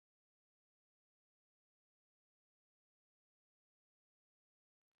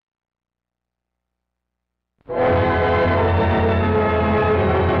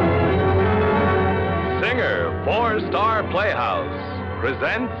Four-Star Playhouse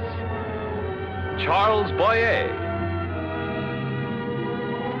presents Charles Boyer,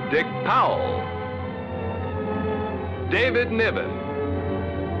 Dick Powell, David Niven,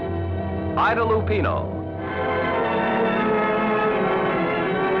 Ida Lupino.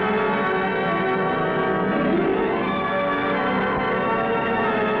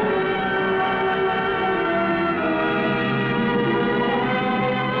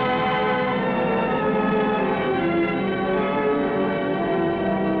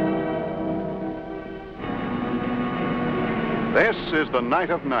 This is the night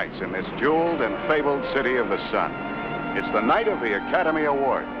of nights in this jeweled and fabled city of the sun. It's the night of the Academy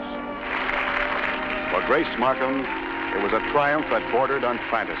Awards. For Grace Markham, it was a triumph that bordered on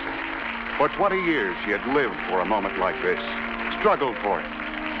fantasy. For 20 years, she had lived for a moment like this, struggled for it,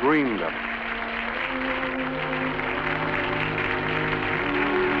 dreamed of it.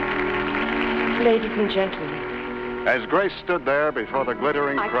 Ladies and gentlemen. As Grace stood there before the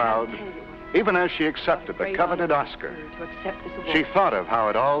glittering crowd, even as she accepted the coveted Oscar, she thought of how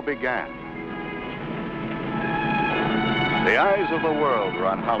it all began. The eyes of the world were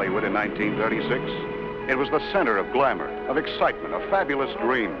on Hollywood in 1936. It was the center of glamour, of excitement, of fabulous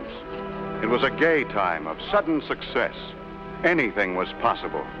dreams. It was a gay time of sudden success. Anything was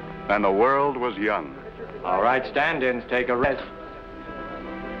possible, and the world was young. All right, stand-ins, take a rest.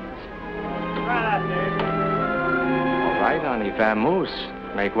 All right, honey, vamoose.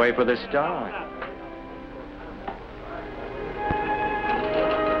 Make way for the star.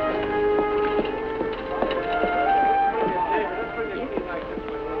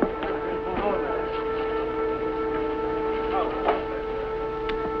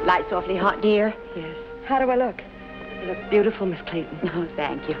 Light's awfully hot, dear. Yes. How do I look? You look beautiful, Miss Clayton. Oh,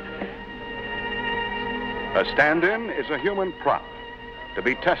 thank you. A stand-in is a human prop to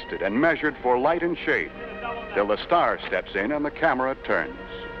be tested and measured for light and shade till the star steps in and the camera turns.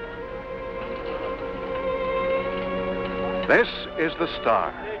 This is the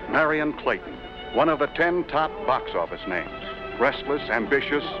star, Marion Clayton, one of the 10 top box office names. Restless,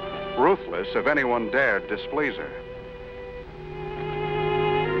 ambitious, ruthless if anyone dared displease her.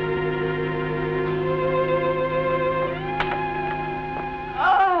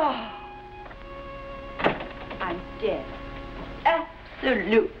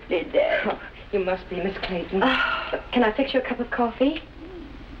 Absolutely dead. Oh, you must be, Miss Clayton. Can I fix you a cup of coffee?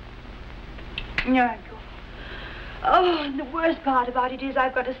 No. Oh, and the worst part about it is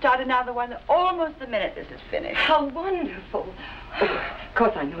I've got to start another one almost the minute this is finished. How wonderful. Oh, of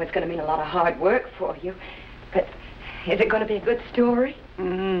course, I know it's going to mean a lot of hard work for you, but is it going to be a good story?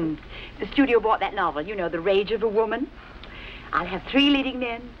 Mm-hmm. The studio bought that novel, you know, The Rage of a Woman. I'll have 3 leading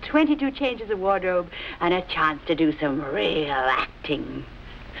men, 22 changes of wardrobe, and a chance to do some real acting.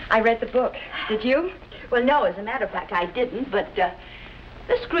 I read the book. Did you? Well, no, as a matter of fact, I didn't, but the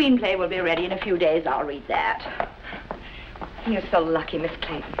screenplay will be ready in a few days. I'll read that. You're so lucky, Miss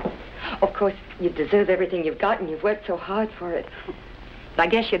Clayton. Of course, you deserve everything you've got, and you've worked so hard for it. I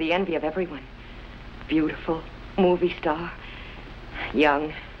guess you're the envy of everyone. Beautiful, movie star,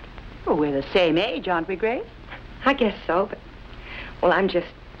 young. Well, we're the same age, aren't we, Grace? I guess so, but... Well, I'm just,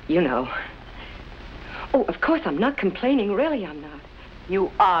 you know. Oh, of course, I'm not complaining. Really, I'm not.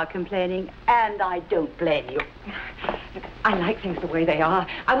 You are complaining, and I don't blame you. Look, I like things the way they are.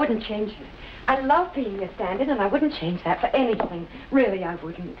 I wouldn't change it. I love being a stand-in, and I wouldn't change that for anything. Really, I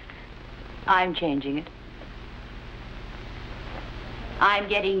wouldn't. I'm changing it. I'm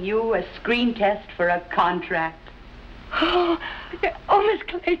getting you a screen test for a contract. Oh, Miss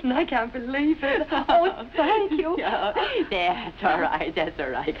Clayton, I can't believe it. Oh, thank you. Yeah, that's all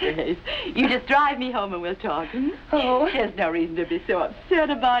right, Grace. You just drive me home and we'll talk. Oh. There's no reason to be so upset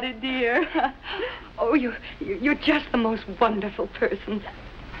about it, dear. Oh, you're just the most wonderful person.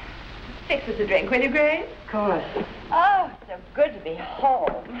 Fix us a drink, will you, Grace? Of course. Oh, it's so good to be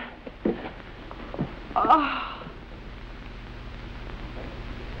home. Oh.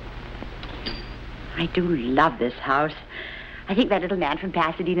 I do love this house. I think that little man from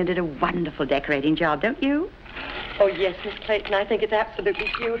Pasadena did a wonderful decorating job, don't you? Oh, yes, Miss Clayton. I think it's absolutely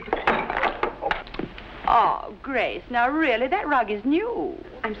beautiful. Oh, Grace, now really, that rug is new.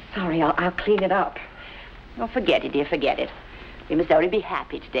 I'm sorry. I'll clean it up. Oh, forget it, dear, forget it. We must only be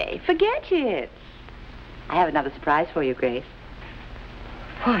happy today. Forget it. I have another surprise for you, Grace.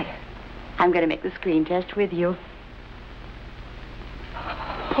 What? I'm going to make the screen test with you.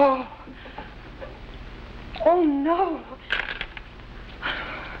 Oh. Oh, no.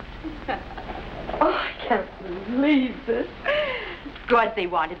 Oh, I can't believe this. Of course, they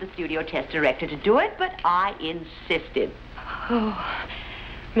wanted the studio test director to do it, but I insisted. Oh,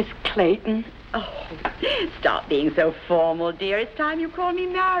 Miss Clayton. Oh, stop being so formal, dear. It's time you call me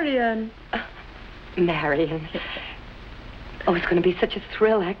Marion. Marion. Oh, it's going to be such a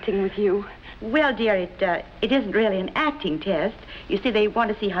thrill acting with you. Well, dear, it isn't really an acting test. You see, they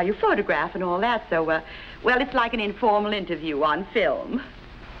want to see how you photograph and all that, so, well, it's like an informal interview on film.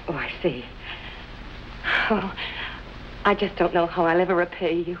 Oh, I see. Oh, I just don't know how I'll ever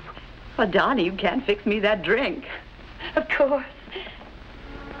repay you. Well, Donnie, you can't fix me that drink. Of course.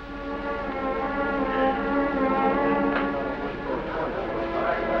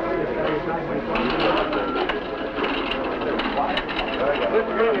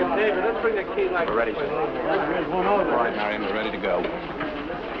 Let's bring the key light. We're ready, sir. All right, Marion, we're ready to go.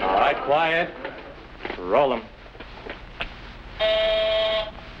 All right, quiet. Roll 'em.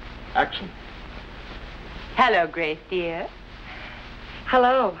 Action. Hello, Grace, dear.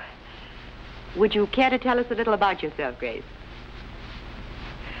 Hello. Would you care to tell us a little about yourself, Grace?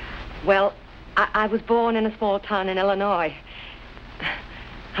 Well, I was born in a small town in Illinois.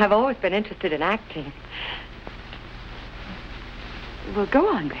 I've always been interested in acting. Well, go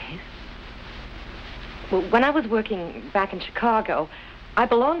on, Grace. Well, when I was working back in Chicago, I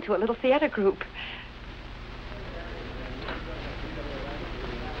belonged to a little theater group.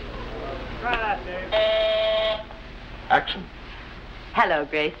 Action. Hello,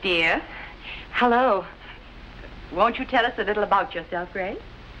 Grace, dear. Hello. Won't you tell us a little about yourself, Grace?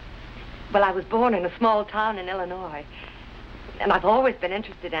 Well, I was born in a small town in Illinois, and I've always been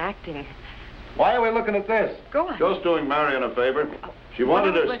interested in acting. Why are we looking at this? Go on. Just doing Marion a favor. She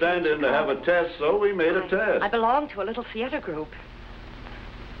wanted her stand-in to have a test, so we made a test. I belong to a little theater group.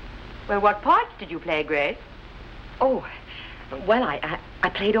 Well, what parts did you play, Grace? Oh, well, I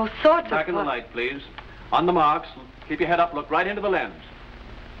played all sorts of Back in the parts. light, please. On the marks. Keep your head up. Look right into the lens.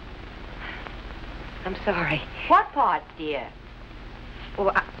 I'm sorry. What parts, dear?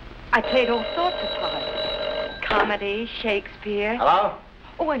 Oh, I played all sorts of parts. Comedy, Shakespeare. Hello?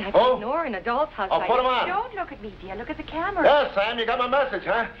 Oh, and I Who? played Nora in a doll's house. Oh, put him on. Don't look at me, dear. Look at the camera. Yes, Sam, you got my message,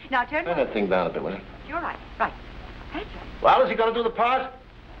 huh? Now, turn. Turn that thing down a bit, will you? You're right. Right. That's right. Well, is he going to do the part?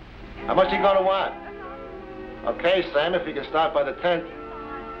 How much he going to want? Okay, Sam, if you can start by the 10th.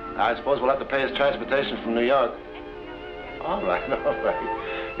 I suppose we'll have to pay his transportation from New York. All right, all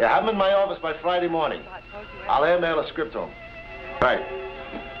right. Yeah, have him in my office by Friday morning. I'll airmail a script to him. Right.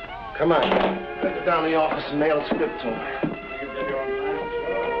 Come on. Take it down to the office and mail a script to him.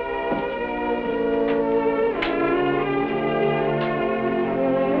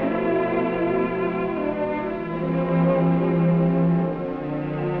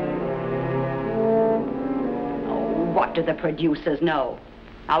 What do the producers know?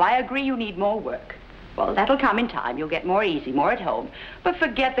 Now, I agree you need more work. Well, that'll come in time. You'll get more easy, more at home. But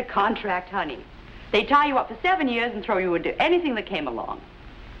forget the contract, honey. They tie you up for 7 years and throw you into anything that came along.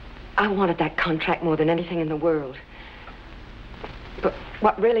 I wanted that contract more than anything in the world. But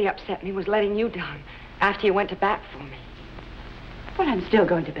what really upset me was letting you down after you went to bat for me. Well, I'm still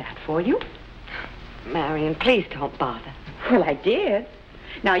going to bat for you. Marion, please don't bother. Well, I did.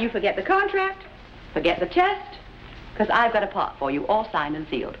 Now, you forget the contract, forget the test, because I've got a part for you, all signed and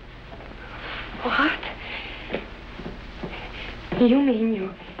sealed. What? You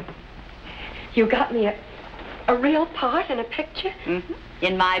mean you got me a real part in a picture? Mm-hmm.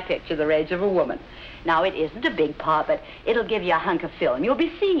 In my picture, The Rage of a Woman. Now, it isn't a big part, but it'll give you a hunk of film. You'll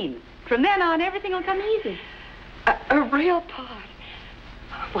be seen. From then on, everything will come easy. A real part?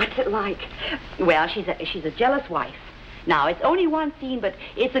 What's it like? Well, she's a jealous wife. Now, it's only one scene, but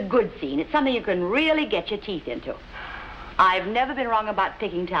it's a good scene. It's something you can really get your teeth into. I've never been wrong about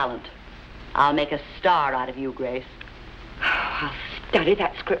picking talent. I'll make a star out of you, Grace. I'll study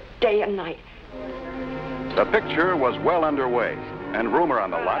that script day and night. The picture was well underway, and rumor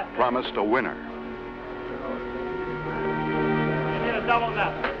on the lot promised a winner.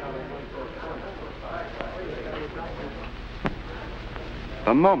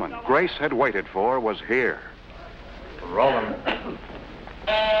 The moment Grace had waited for was here. Roll 'em.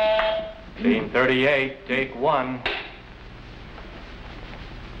 Scene 38, take 1.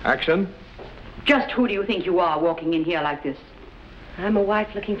 Action. Just who do you think you are walking in here like this? I'm a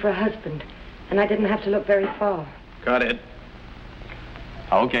wife looking for a husband, and I didn't have to look very far. Cut it.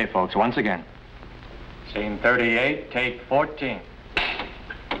 Okay, folks, once again. Scene 38, take 14.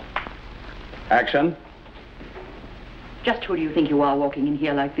 Action. Just who do you think you are walking in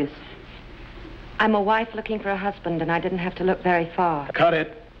here like this? I'm a wife looking for a husband, and I didn't have to look very far. Cut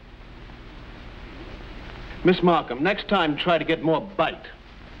it. Miss Markham, next time try to get more bite.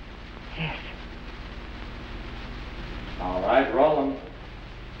 Yes. All right, roll 'em.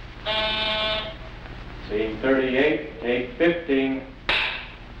 Scene 38, take 15.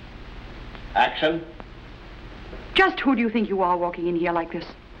 Action. Just who do you think you are walking in here like this?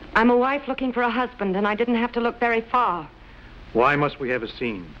 I'm a wife looking for a husband, and I didn't have to look very far. Why must we have a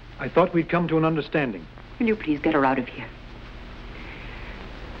scene? I thought we'd come to an understanding. Will you please get her out of here?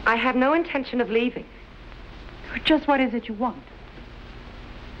 I have no intention of leaving. Just what is it you want?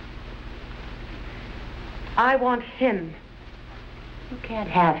 I want him. You can't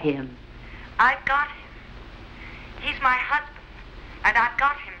have him. I've got him. He's my husband, and I've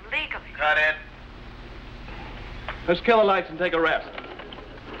got him legally. Cut it. Let's kill the lights and take a rest.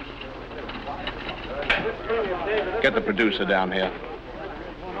 Get the producer down here.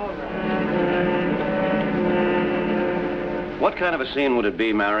 What kind of a scene would it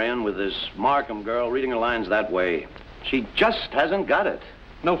be, Marion, with this Markham girl reading her lines that way? She just hasn't got it.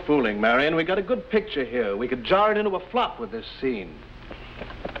 No fooling, Marion. We got a good picture here. We could jar it into a flop with this scene.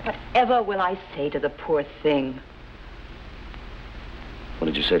 Whatever will I say to the poor thing? What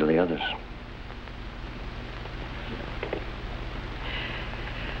did you say to the others?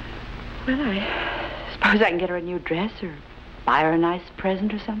 Well, I suppose I can get her a new dress or buy her a nice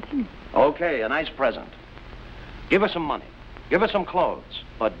present or something. Okay, a nice present. Give her some money. Give her some clothes.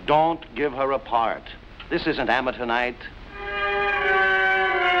 But don't give her a part. This isn't amateur night.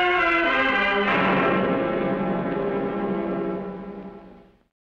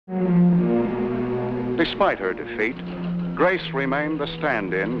 Despite her defeat, Grace remained the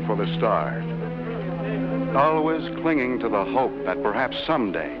stand-in for the star, always clinging to the hope that perhaps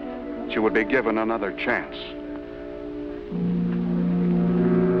someday she would be given another chance.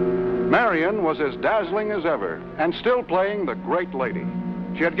 Marion was as dazzling as ever and still playing the great lady.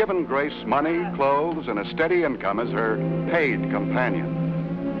 She had given Grace money, clothes, and a steady income as her paid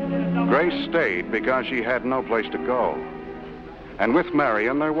companion. Grace stayed because she had no place to go. And with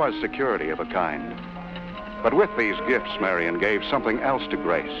Marion, there was security of a kind. But with these gifts, Marion gave something else to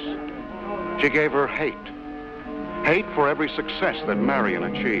Grace. She gave her hate. Hate for every success that Marion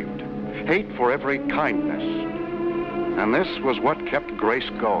achieved. Hate for every kindness. And this was what kept Grace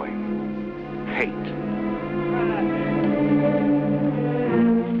going. Hate.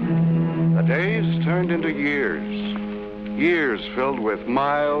 The days turned into years. Years filled with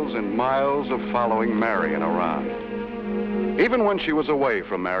miles and miles of following Marion around. Even when she was away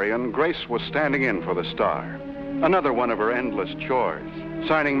from Marion, Grace was standing in for the star. Another one of her endless chores,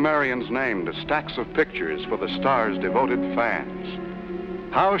 signing Marion's name to stacks of pictures for the star's devoted fans.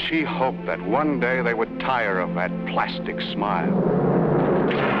 How she hoped that one day they would tire of that plastic smile.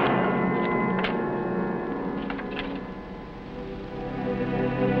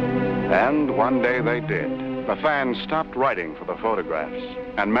 And one day they did. The fans stopped writing for the photographs,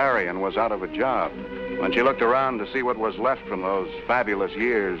 and Marion was out of a job. When she looked around to see what was left from those fabulous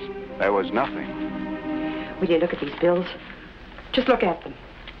years, there was nothing. Will you look at these bills? Just look at them.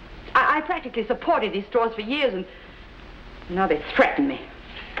 I practically supported these stores for years, and now they threaten me.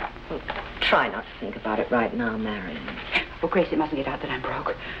 Well, try not to think about it right now, Marion. Well, Grace, it mustn't get out that I'm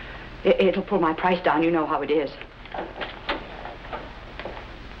broke. It'll pull my price down. You know how it is.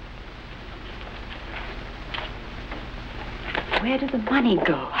 Where did the money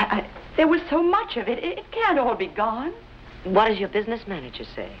go? There was so much of it. It can't all be gone. What does your business manager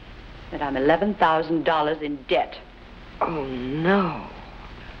say? That I'm $11,000 in debt. Oh, no.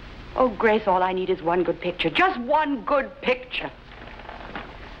 Oh, Grace, all I need is one good picture. Just one good picture.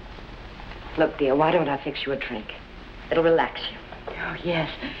 Look, dear, why don't I fix you a drink? It'll relax you. Oh, yes.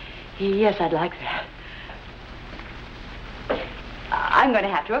 Yes, I'd like that. I'm going to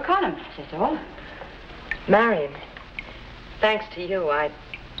have to economize, that's all. Marion, thanks to you, I've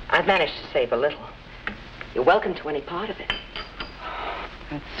managed to save a little. You're welcome to any part of it.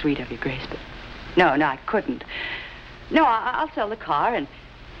 That's sweet of you, Grace, but... No, I couldn't. No, I'll sell the car and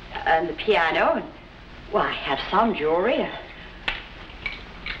the piano and... Well, I have some jewelry.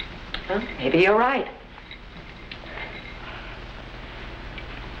 Huh? Maybe you're right.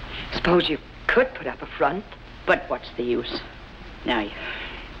 Suppose you could put up a front. But what's the use? Now, you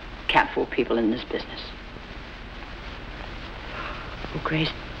can't fool people in this business. Oh,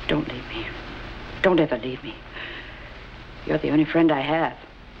 Grace, don't leave me. Don't ever leave me. You're the only friend I have.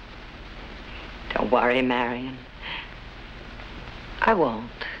 Don't worry, Marion. I won't.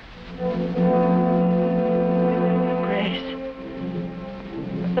 Grace.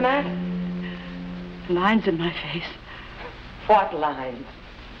 What's the matter? Lines in my face. What lines?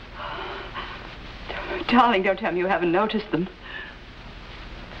 Darling, don't tell me you haven't noticed them.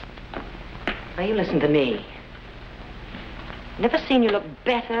 Now, you listen to me. Never seen you look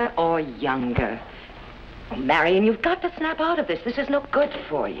better or younger. Oh, Marion, you've got to snap out of this. This is no good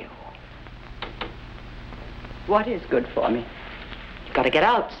for you. What is good for me? You've got to get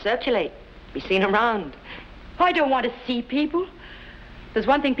out, circulate. Be seen around. I don't want to see people. There's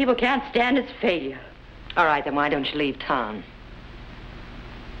one thing people can't stand, it's failure. All right, then why don't you leave town?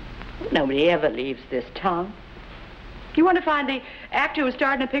 Nobody ever leaves this town. You want to find the actor who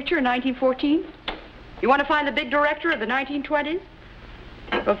starred in a picture in 1914? You want to find the big director of the 1920s?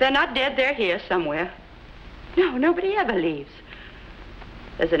 Well, if they're not dead, they're here somewhere. No, nobody ever leaves.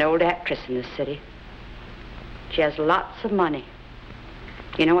 There's an old actress in this city. She has lots of money.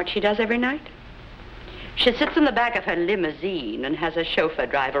 You know what she does every night? She sits in the back of her limousine and has a chauffeur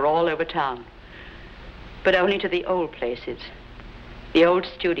drive her all over town. But only to the old places. The old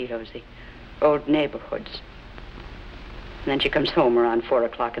studios, the old neighborhoods. And then she comes home around 4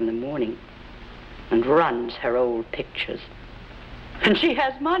 o'clock in the morning and runs her old pictures. And she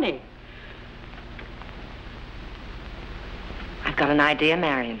has money. I've got an idea,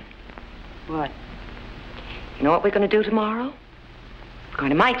 Marion. What? You know what we're going to do tomorrow? We're going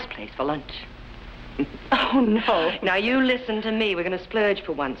to Mike's place for lunch. Oh, no. Now, you listen to me. We're going to splurge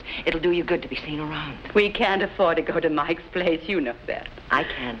for once. It'll do you good to be seen around. We can't afford to go to Mike's place. You know that. I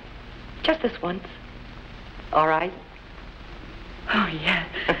can. Just this once. All right? Oh, yeah.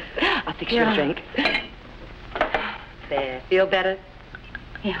 I'll fix you a drink. There. Feel better?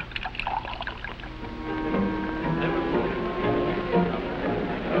 Yeah.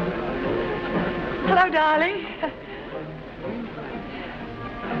 Hello, darling.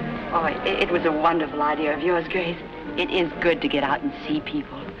 Oh, it was a wonderful idea of yours, Grace. It is good to get out and see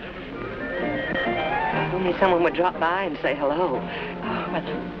people. If only someone would drop by and say hello. Oh, well,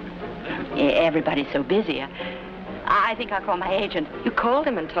 everybody's so busy. I think I'll call my agent. You called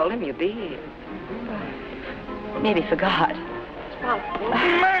him and told him you'd be here. Maybe forgot.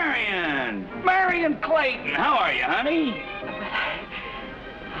 Marion! Marion Clayton, how are you, honey?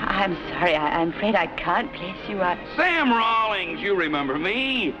 I'm sorry. I'm afraid I can't place you out. Sam Rawlings, you remember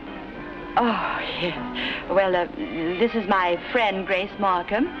me? Oh, yes. Well, this is my friend, Grace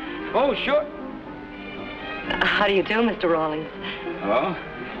Markham. Oh, sure. How do you do, Mr. Rawlings? Oh?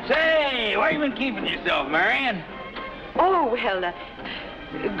 Say, where you been keeping yourself, Marion? Oh, well,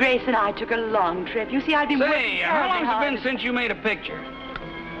 Grace and I took a long trip. You see, I've been working Say, how terribly long's it hard. been since you made a picture?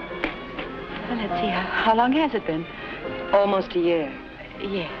 Well, let's see. How long has it been? Almost a year.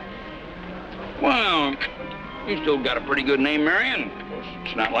 Yeah. Well, you still got a pretty good name, Marion.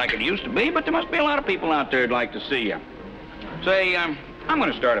 It's not like it used to be, but there must be a lot of people out there who'd like to see you. Say, I'm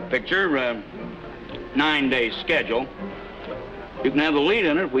going to start a picture, 9-day schedule. You can have the lead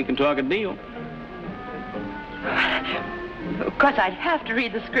in it if we can talk a deal. Of course, I'd have to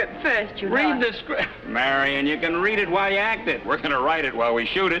read the script first, you know. Read the script. Marion, you can read it while you act it. We're going to write it while we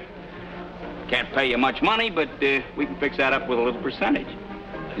shoot it. Can't pay you much money, but we can fix that up with a little percentage.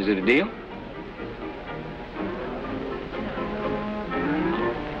 Is it a deal?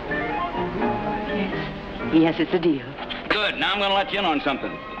 Yes, it's a deal. Good. Now I'm going to let you in on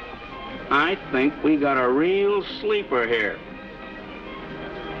something. I think we got a real sleeper here.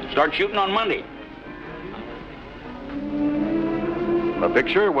 Start shooting on Monday. The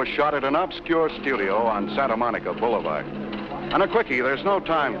picture was shot at an obscure studio on Santa Monica Boulevard. And a quickie, there's no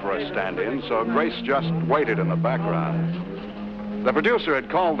time for a stand-in, so Grace just waited in the background. The producer had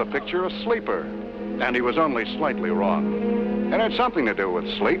called the picture a sleeper, and he was only slightly wrong. It had something to do with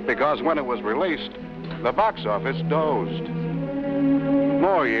sleep, because when it was released, the box office dozed.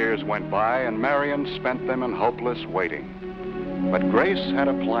 More years went by, and Marion spent them in hopeless waiting. But Grace had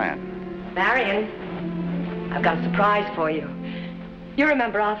a plan. Marion, I've got a surprise for you. You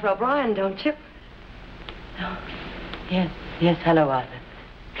remember Arthur O'Brien, don't you? Oh, yes. Yes, hello, Arthur.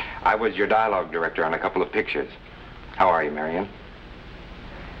 I was your dialogue director on a couple of pictures. How are you, Marion?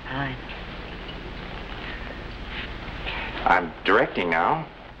 Fine. I'm directing now.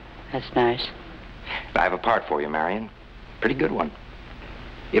 That's nice. I have a part for you, Marion. Pretty good one.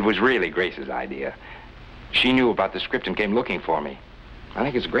 It was really Grace's idea. She knew about the script and came looking for me. I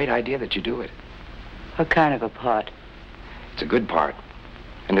think it's a great idea that you do it. What kind of a part? It's a good part.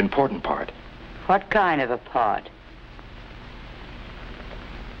 An important part. What kind of a part?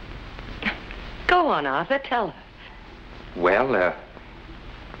 Go on, Arthur. Tell her. Well,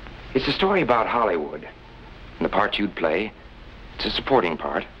 it's a story about Hollywood. And the part you'd play, it's a supporting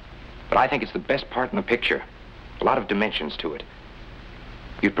part. But I think it's the best part in the picture. A lot of dimensions to it.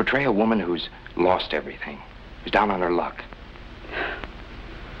 You'd portray a woman who's lost everything, who's down on her luck.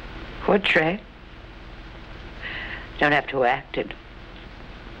 Portray? Don't have to act it.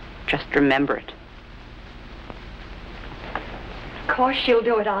 Just remember it. Of course she'll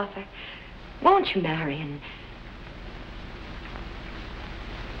do it, Arthur. Won't you, Marion?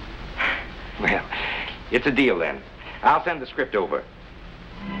 Well, it's a deal then. I'll send the script over.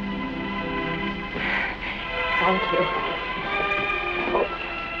 Thank you. Oh,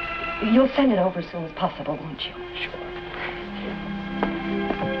 you'll send it over as soon as possible, won't you? Sure.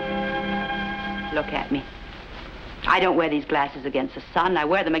 Look at me. I don't wear these glasses against the sun. I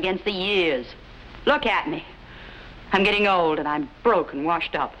wear them against the years. Look at me. I'm getting old and I'm broke and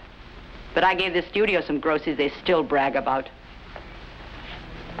washed up. But I gave the studio some groceries they still brag about.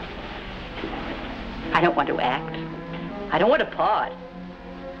 I don't want to act. I don't want to part.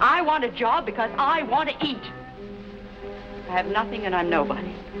 I want a job because I want to eat. I have nothing and I'm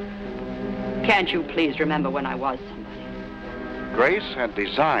nobody. Can't you please remember when I was somebody? Grace had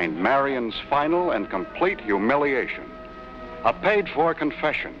designed Marion's final and complete humiliation. A paid-for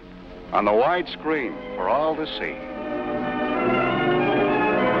confession on the wide screen for all to see.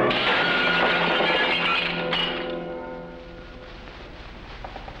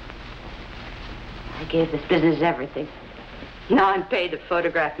 I gave this business everything. Now I'm paid to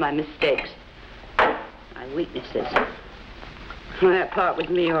photograph my mistakes, my weaknesses. Well, that part was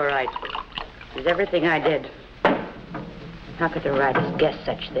me, all right. It was everything I did. How could the writers guess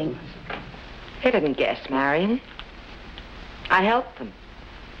such things? They didn't guess, Marion. I helped them.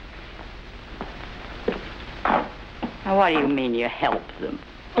 Now, what do you mean you helped them?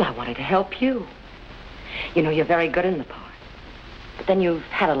 Well, I wanted to help you. You know, you're very good in the part. But then you've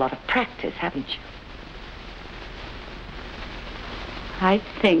had a lot of practice, haven't you? I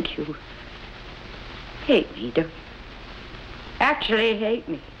think you hate me, don't you? Actually hate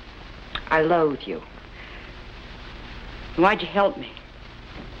me. I loathe you. Why'd you help me?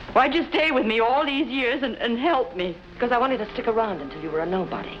 Why'd you stay with me all these years and help me? Because I wanted to stick around until you were a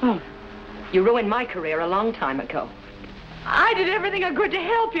nobody. Oh. You ruined my career a long time ago. I did everything I could to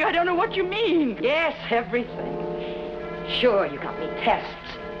help you. I don't know what you mean. Yes, everything. Sure, you got me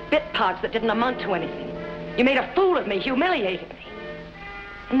tests, bit parts that didn't amount to anything. You made a fool of me, humiliated me.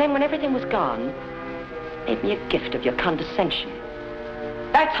 And then when everything was gone, made me a gift of your condescension.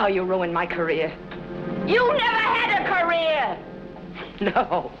 That's how you ruined my career. You never had a career!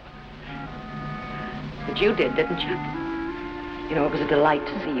 No. But you did, didn't you? You know, it was a delight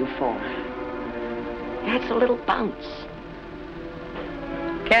to see you fall. You had so little bounce.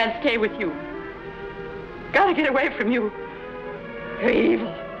 Can't stay with you. Gotta get away from you. You're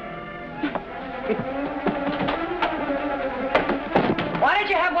evil. Why did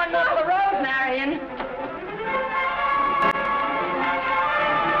you have one more of the road, Marion?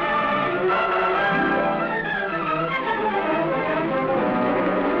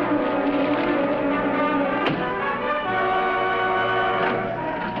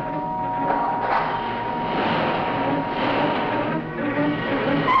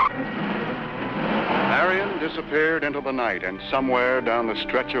 Marion disappeared into the night and somewhere down the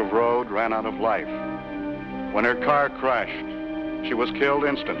stretch of road ran out of life. When her car crashed, she was killed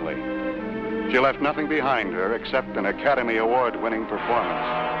instantly. She left nothing behind her except an Academy Award-winning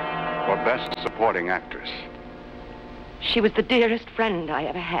performance for Best Supporting Actress. She was the dearest friend I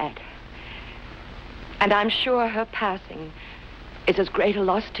ever had. And I'm sure her passing is as great a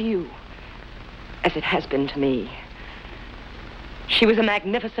loss to you as it has been to me. She was a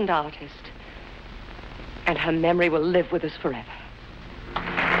magnificent artist, and her memory will live with us forever.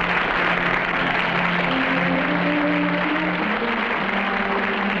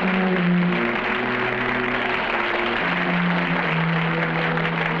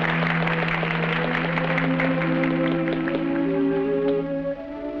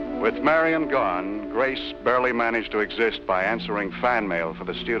 With Marion gone, Grace barely managed to exist by answering fan mail for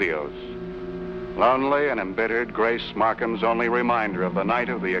the studios. Lonely and embittered, Grace Markham's only reminder of the night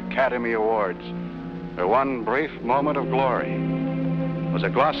of the Academy Awards, her one brief moment of glory, was a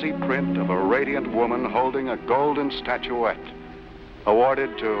glossy print of a radiant woman holding a golden statuette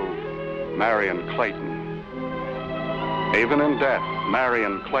awarded to Marion Clayton. Even in death,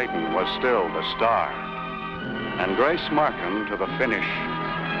 Marion Clayton was still the star, and Grace Markham to the finish,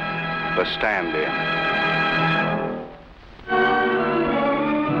 the stand-in.